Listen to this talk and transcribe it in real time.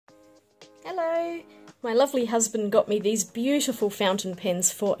Hello! My lovely husband got me these beautiful fountain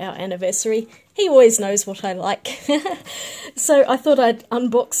pens for our anniversary. He always knows what I like. So I thought I'd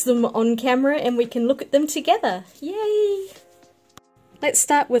unbox them on camera and we can look at them together. Yay! Let's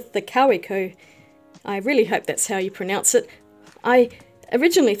start with the Kaweco. I really hope that's how you pronounce it. I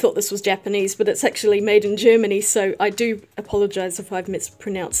originally thought this was Japanese, but it's actually made in Germany, so I do apologise if I've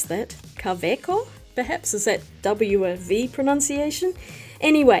mispronounced that. Kaweco? Perhaps? Is that W or V pronunciation?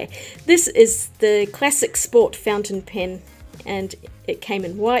 Anyway, this is the classic sport fountain pen, and it came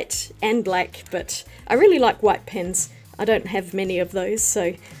in white and black, but I really like white pens. I don't have many of those,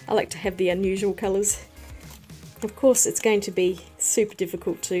 so I like to have the unusual colours. Of course, it's going to be super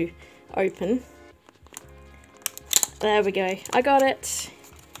difficult to open. There we go, I got it.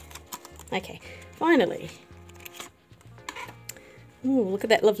 Okay, finally. Ooh, look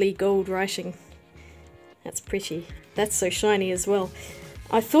at that lovely gold writing. That's pretty. That's so shiny as well.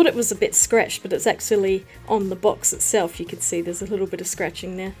 I thought it was a bit scratched, but it's actually on the box itself. You can see there's a little bit of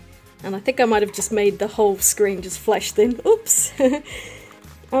scratching there. And I think I might have just made the whole screen just flash then. Oops!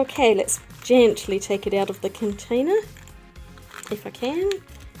 Okay, let's gently take it out of the container, if I can.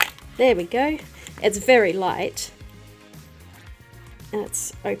 There we go. It's very light.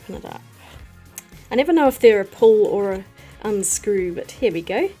 Let's open it up. I never know if they're a pull or a unscrew, but here we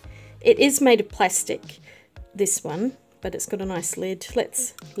go. It is made of plastic, this one, but it's got a nice lid.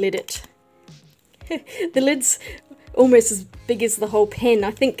 Let's lid it. The lid's almost as big as the whole pen.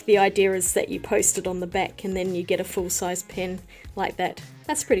 I think the idea is that you post it on the back and then you get a full-size pen like that.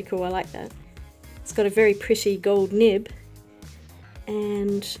 That's pretty cool, I like that. It's got a very pretty gold nib,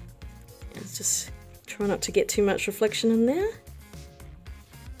 and let's just try not to get too much reflection in there.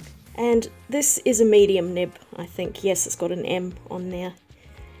 And this is a medium nib, I think. Yes, it's got an M on there.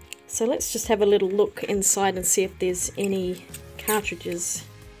 So let's just have a little look inside and see if there's any cartridges.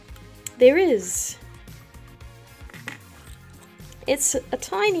 There is. It's a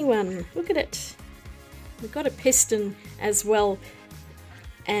tiny one. Look at it. We've got a piston as well.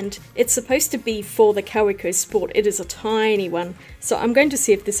 And it's supposed to be for the Kaweco Sport. It is a tiny one. So I'm going to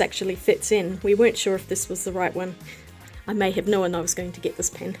see if this actually fits in. We weren't sure if this was the right one. I may have known I was going to get this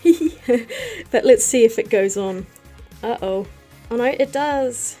pen. But let's see if it goes on. Uh-oh. Oh no, it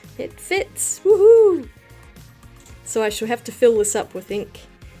does. It fits. Woohoo! So I shall have to fill this up with ink.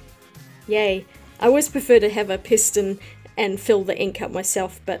 Yay. I always prefer to have a piston and fill the ink up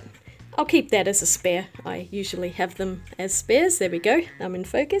myself, but I'll keep that as a spare. I usually have them as spares. There we go. I'm in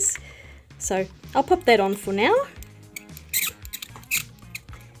focus. So I'll pop that on for now.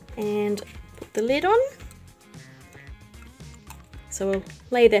 And put the lid on. So we'll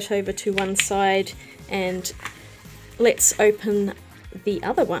lay that over to one side, and let's open the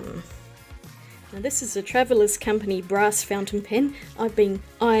other one. Now this is a Traveller's Company brass fountain pen. I've been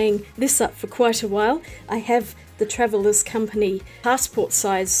eyeing this up for quite a while. I have the Traveller's Company passport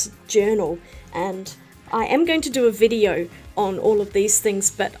size journal, and I am going to do a video on all of these things,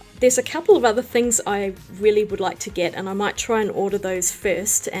 but there's a couple of other things I really would like to get, and I might try and order those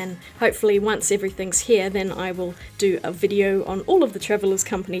first, and hopefully once everything's here then I will do a video on all of the Traveller's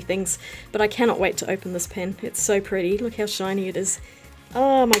Company things. But I cannot wait to open this pen. It's so pretty. Look how shiny it is.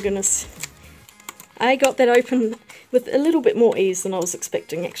 Oh my goodness. I got that open with a little bit more ease than I was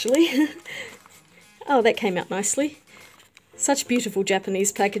expecting, actually. Oh, that came out nicely. Such beautiful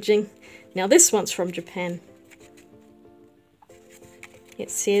Japanese packaging. Now this one's from Japan. It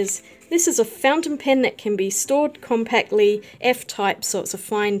says, this is a fountain pen that can be stored compactly, F-type, so it's a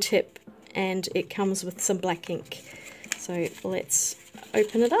fine tip, and it comes with some black ink. So let's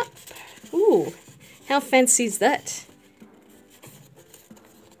open it up. Ooh, how fancy is that?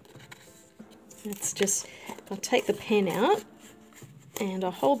 Let's just, I'll take the pen out, and I'll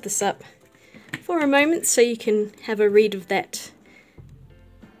hold this up for a moment so you can have a read of that.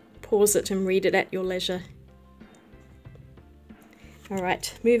 Pause it and read it at your leisure.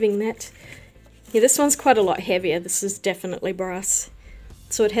 Alright, moving that. Yeah, this one's quite a lot heavier. This is definitely brass.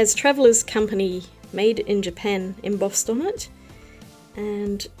 So it has Traveller's Company made in Japan embossed on it.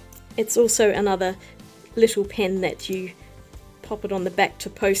 And it's also another little pen that you pop it on the back to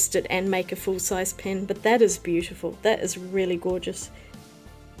post it and make a full-size pen. But that is beautiful. That is really gorgeous.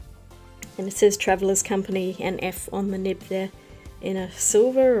 And it says Traveller's Company and F on the nib there in a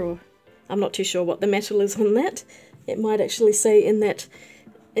silver, or I'm not too sure what the metal is on that. It might actually say in that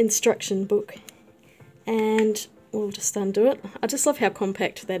instruction book. And we'll just undo it. I just love how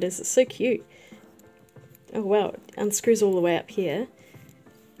compact that is. It's so cute. Oh wow, it unscrews all the way up here.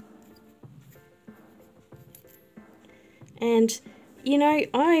 And, you know,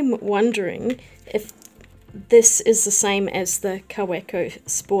 I'm wondering if this is the same as the Kaweco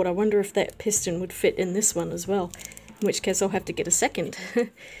Sport. I wonder if that piston would fit in this one as well, in which case I'll have to get a second.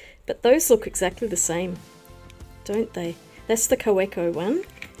 But those look exactly the same, don't they? That's the Kaweco one,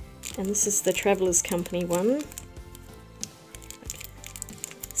 and this is the Travelers Company one.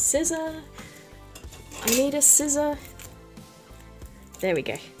 Scissor! I need a scissor. There we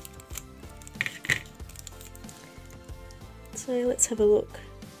go. So let's have a look.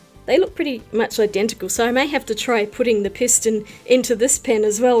 They look pretty much identical, so I may have to try putting the piston into this pen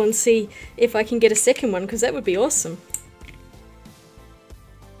as well and see if I can get a second one, because that would be awesome.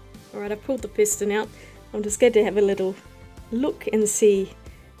 Alright, I pulled the piston out. I'm just going to have a little look and see,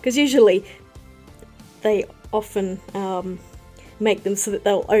 because usually they often make them so that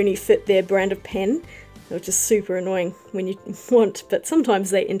they'll only fit their brand of pen, which is super annoying when you want, but sometimes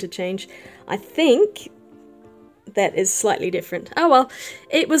they interchange. I think that is slightly different. Oh well,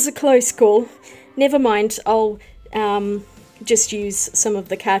 it was a close call. Never mind, I'll just use some of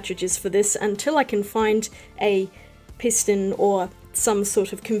the cartridges for this until I can find a piston or some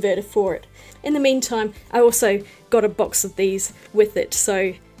sort of converter for it. In the meantime, I also got a box of these with it,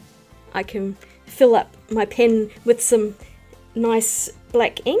 so I can fill up my pen with some nice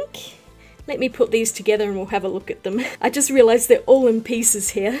black ink. Let me put these together and we'll have a look at them. I just realised they're all in pieces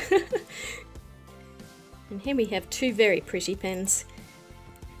here. And here we have two very pretty pens.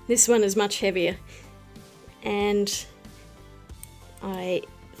 This one is much heavier, and I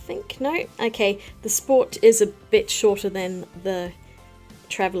think, no, okay, the Sport is a bit shorter than the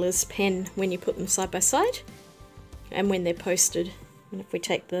Travelers pen when you put them side by side and when they're posted. And if we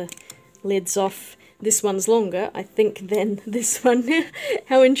take the lids off, this one's longer, I think, than this one.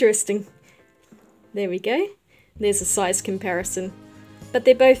 How interesting. There we go. There's a size comparison. But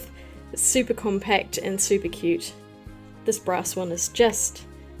they're both super compact and super cute. This brass one is just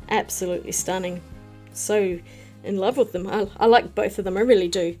absolutely stunning. So in love with them. I like both of them, I really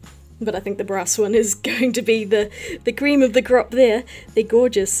do. But I think the brass one is going to be the cream of the crop there. They're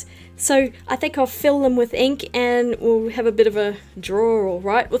gorgeous. So I think I'll fill them with ink and we'll have a bit of a draw or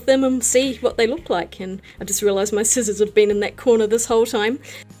write with them and see what they look like. And I just realised my scissors have been in that corner this whole time.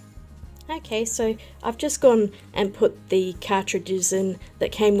 Okay, so I've just gone and put the cartridges in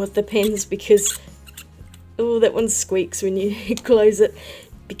that came with the pens because, oh, that one squeaks when you close it,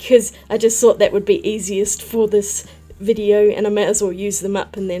 because I just thought that would be easiest for this video and I might as well use them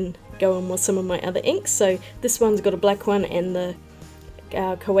up and then go on with some of my other inks. So this one's got a black one and the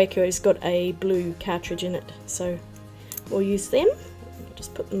Kaweco's got a blue cartridge in it, so we'll use them. I'll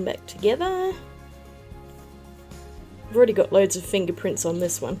just put them back together. I've already got loads of fingerprints on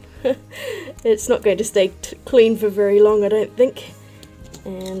this one. It's not going to stay clean for very long, I don't think.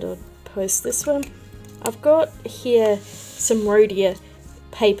 And I'll post this one. I've got here some Rhodia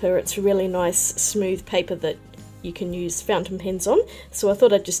paper. It's really nice smooth paper that you can use fountain pens on. So I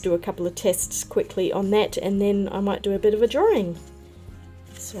thought I'd just do a couple of tests quickly on that and then I might do a bit of a drawing.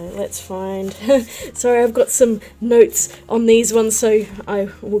 So let's find, sorry, I've got some notes on these ones so I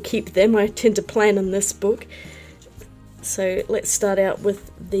will keep them. I tend to plan in this book. So let's start out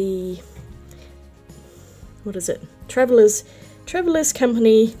with the, what is it? Travelers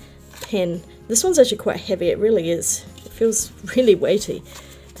Company pen. This one's actually quite heavy, it really is. It feels really weighty.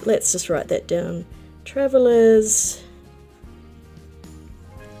 Let's just write that down. Travelers.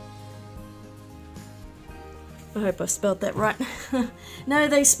 I hope I spelled that right. No,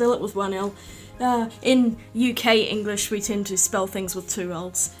 they spell it with one L. In UK English we tend to spell things with two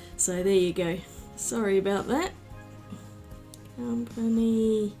L's. So there you go. Sorry about that.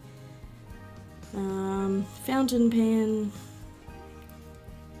 Company, fountain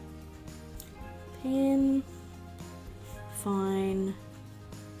pen, fine,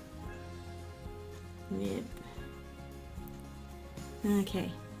 nib.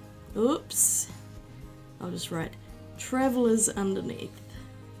 Okay, oops, I'll just write Travelers underneath.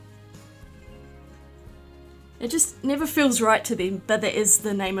 It just never feels right to them, but that is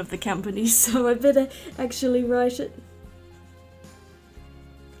the name of the company, so I better actually write it.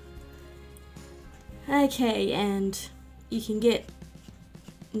 Okay, and you can get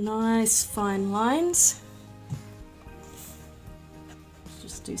nice fine lines.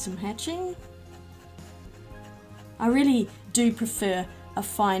 Just do some hatching. I really do prefer a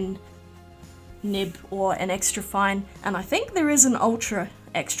fine nib or an extra fine, and I think there is an ultra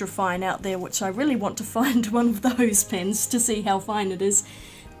extra fine out there, which I really want to find one of those pens to see how fine it is.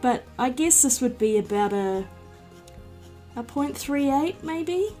 But I guess this would be about a 0.38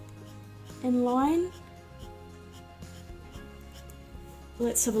 maybe in line.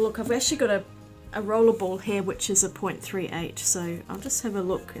 Let's have a look. I've actually got a rollerball here which is a 0.38, so I'll just have a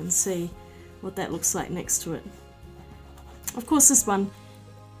look and see what that looks like next to it. Of course this one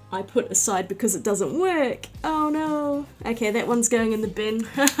I put aside because it doesn't work. Oh no. Okay, that one's going in the bin.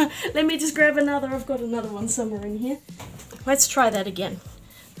 Let me just grab another. I've got another one somewhere in here. Let's try that again.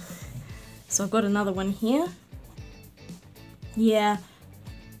 So I've got another one here. Yeah,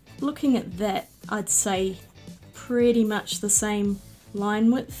 looking at that, I'd say pretty much the same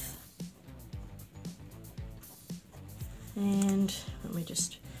line width. And let me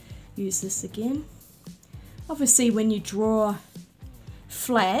just use this again. Obviously when you draw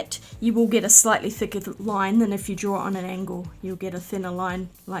flat, you will get a slightly thicker line than if you draw on an angle. You'll get a thinner line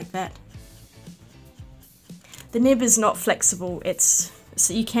like that. The nib is not flexible,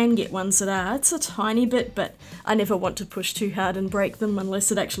 so you can get ones that are. It's a tiny bit, but I never want to push too hard and break them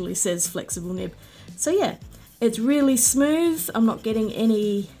unless it actually says flexible nib. So yeah, it's really smooth. I'm not getting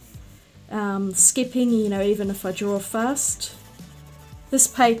any skipping, you know, even if I draw fast. This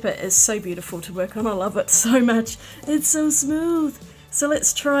paper is so beautiful to work on. I love it so much. It's so smooth. So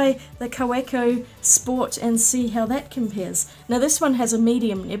let's try the Kaweco Sport and see how that compares. Now this one has a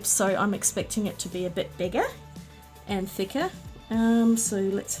medium nib, so I'm expecting it to be a bit bigger and thicker. So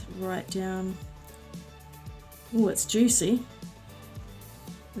let's write down. Oh, it's juicy.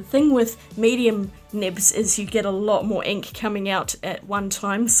 The thing with medium nibs is you get a lot more ink coming out at one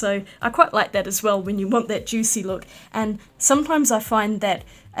time, so I quite like that as well when you want that juicy look. And sometimes I find that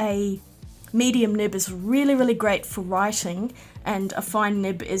a medium nib is really great for writing and a fine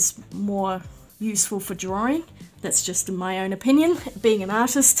nib is more useful for drawing. That's just in my own opinion. Being an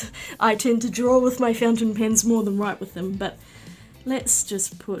artist, I tend to draw with my fountain pens more than write with them, but let's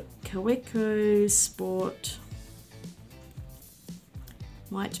just put Kaweco Sport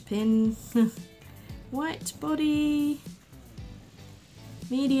white pen, white body,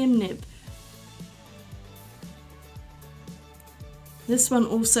 medium nib. This one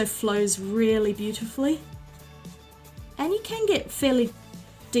also flows really beautifully, and you can get fairly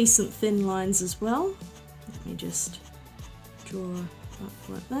decent thin lines as well. Let me just draw up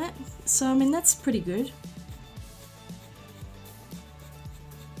like that. So I mean that's pretty good.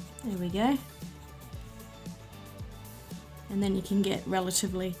 There we go. And then you can get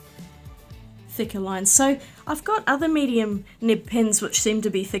relatively thicker lines. So I've got other medium nib pens which seem to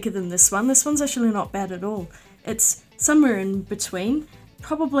be thicker than this one. This one's actually not bad at all. It's somewhere in between,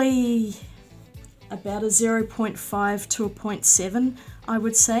 probably about a 0.5 to a 0.7, I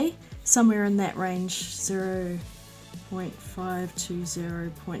would say. Somewhere in that range, 0.5 to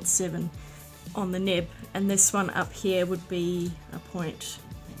 0.7 on the nib. And this one up here would be a point.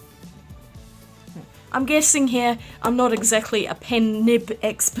 I'm guessing here, I'm not exactly a pen nib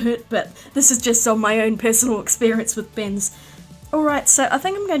expert, but this is just on my own personal experience with pens. Alright, so I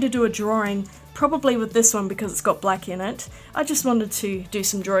think I'm going to do a drawing, probably with this one because it's got black in it. I just wanted to do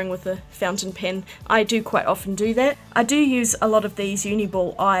some drawing with a fountain pen. I do quite often do that. I do use a lot of these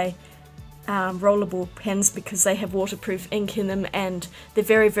Uniball Eye rollerball pens because they have waterproof ink in them and they're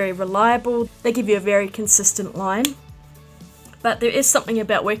very reliable. They give you a very consistent line. But there is something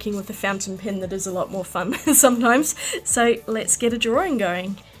about working with a fountain pen that is a lot more fun sometimes. So let's get a drawing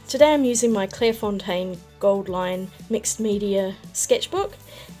going. Today I'm using my Clairefontaine Gold Line Mixed Media sketchbook,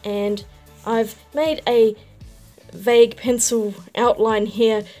 and I've made a vague pencil outline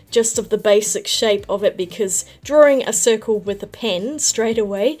here just of the basic shape of it because drawing a circle with a pen straight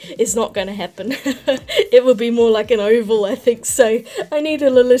away is not going to happen. It will be more like an oval, I think, so I needed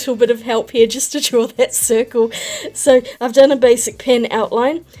a little bit of help here just to draw that circle. So I've done a basic pen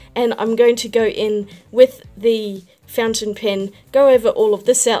outline and I'm going to go in with the fountain pen, go over all of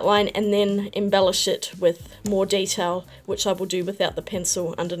this outline and then embellish it with more detail, which I will do without the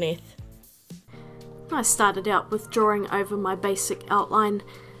pencil underneath. I started out with drawing over my basic outline.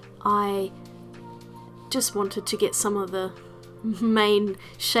 I just wanted to get some of the main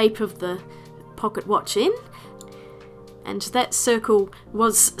shape of the pocket watch in, and that circle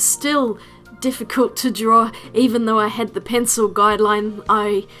was still difficult to draw even though I had the pencil guideline.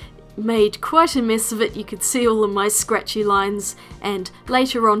 I made quite a mess of it. You could see all of my scratchy lines, and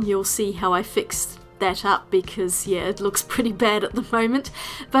later on you'll see how I fixed that up because yeah, it looks pretty bad at the moment,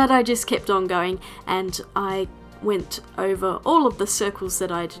 but I just kept on going and I went over all of the circles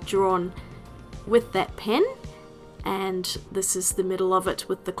that I'd drawn with that pen, and this is the middle of it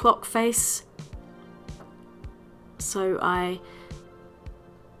with the clock face. So I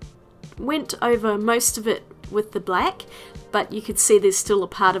went over most of it with the black, but you could see there's still a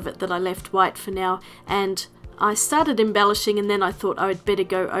part of it that I left white for now, and I started embellishing and then I thought I would better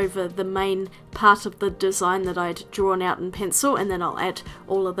go over the main part of the design that I'd drawn out in pencil, and then I'll add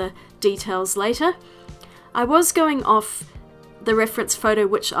all of the details later. I was going off the reference photo,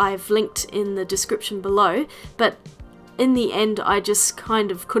 which I've linked in the description below, but in the end I just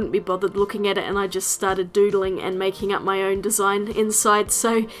kind of couldn't be bothered looking at it, and I just started doodling and making up my own design inside.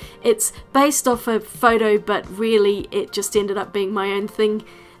 So it's based off a photo, but really it just ended up being my own thing.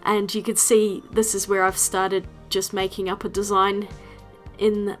 And you could see this is where I've started just making up a design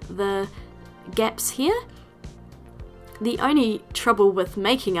in the gaps here. The only trouble with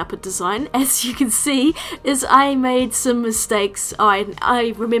making up a design, as you can see, is I made some mistakes.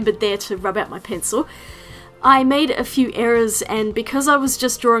 I remembered there to rub out my pencil. I made a few errors, and because I was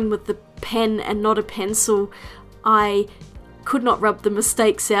just drawing with the pen and not a pencil, I could not rub the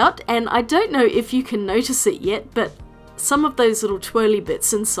mistakes out. And I don't know if you can notice it yet, but some of those little twirly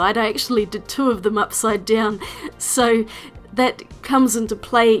bits inside, I actually did 2 of them upside down. So that comes into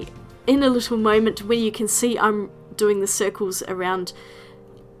play in a little moment when you can see I'm doing the circles around.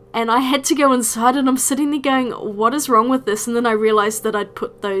 And I had to go inside, and I'm sitting there going, what is wrong with this? And then I realised that I'd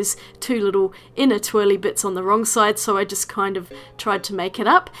put those 2 little inner twirly bits on the wrong side, so I just kind of tried to make it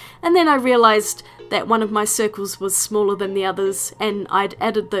up. And then I realised that one of my circles was smaller than the others, and I'd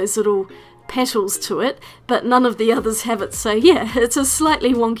added those little petals to it, but none of the others have it. So yeah, it's a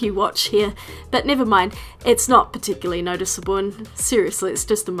slightly wonky watch here, but never mind, it's not particularly noticeable, and seriously, it's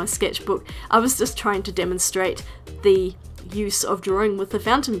just in my sketchbook. I was just trying to demonstrate the use of drawing with a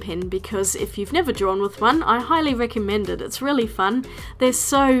fountain pen, because if you've never drawn with one, I highly recommend it. It's really fun. They're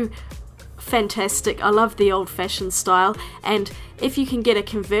so fantastic. I love the old-fashioned style, and if you can get a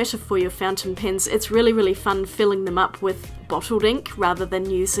converter for your fountain pens, it's really fun filling them up with bottled ink rather than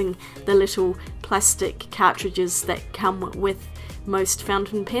using the little plastic cartridges that come with most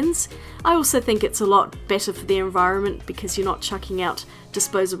fountain pens. I also think it's a lot better for the environment because you're not chucking out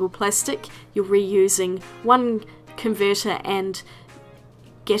disposable plastic. You're reusing one converter and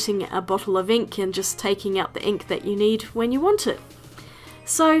getting a bottle of ink and just taking out the ink that you need when you want it.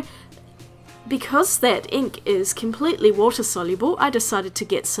 So because that ink is completely water soluble, I decided to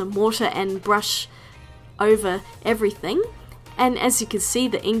get some water and brush over everything, and as you can see,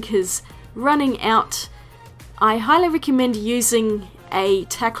 the ink is running out. I highly recommend using a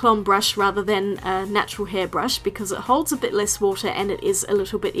tack-on brush rather than a natural hair brush because it holds a bit less water and it is a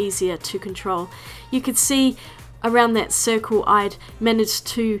little bit easier to control. You could see around that circle I'd managed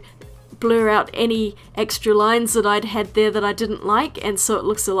to blur out any extra lines that I'd had there that I didn't like, and so it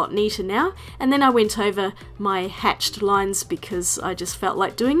looks a lot neater now. And then I went over my hatched lines because I just felt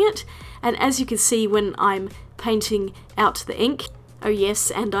like doing it. And as you can see when I'm painting out the ink, oh yes,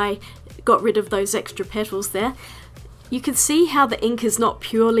 and I got rid of those extra petals there, you can see how the ink is not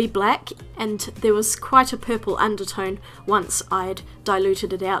purely black, and there was quite a purple undertone once I'd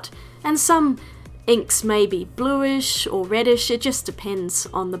diluted it out. And some inks may be bluish or reddish, it just depends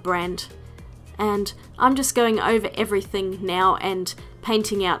on the brand. And I'm just going over everything now and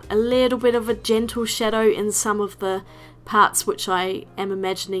painting out a little bit of a gentle shadow in some of the parts which I am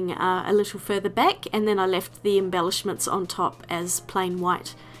imagining are a little further back, and then I left the embellishments on top as plain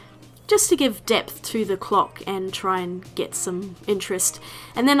white, just to give depth to the clock and try and get some interest.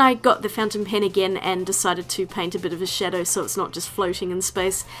 And then I got the fountain pen again and decided to paint a bit of a shadow so it's not just floating in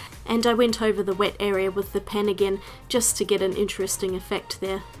space. And I went over the wet area with the pen again just to get an interesting effect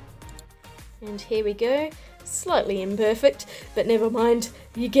there. And here we go. Slightly imperfect, but never mind,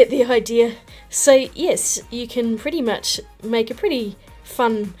 you get the idea. So yes, you can pretty much make a pretty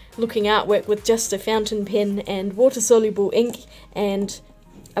fun looking artwork with just a fountain pen and water-soluble ink and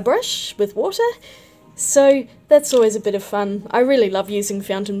a brush with water. So that's always a bit of fun. I really love using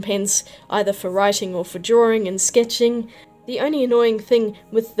fountain pens, either for writing or for drawing and sketching. The only annoying thing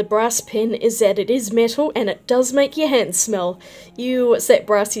with the brass pen is that it is metal and it does make your hands smell. It's that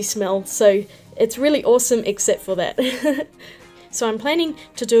brassy smell, so it's really awesome except for that. So I'm planning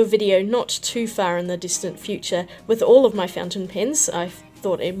to do a video not too far in the distant future with all of my fountain pens. I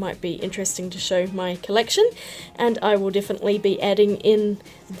thought it might be interesting to show my collection, and I will definitely be adding in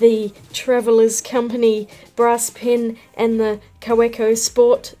the Traveller's Company brass pen and the Kaweco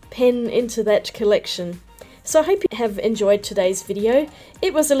Sport pen into that collection. So I hope you have enjoyed today's video.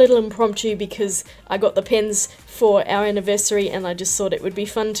 It was a little impromptu because I got the pens for our anniversary and I just thought it would be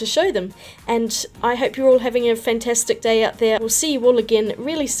fun to show them. And I hope you're all having a fantastic day out there. We'll see you all again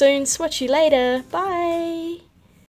really soon. Swatch you later. Bye!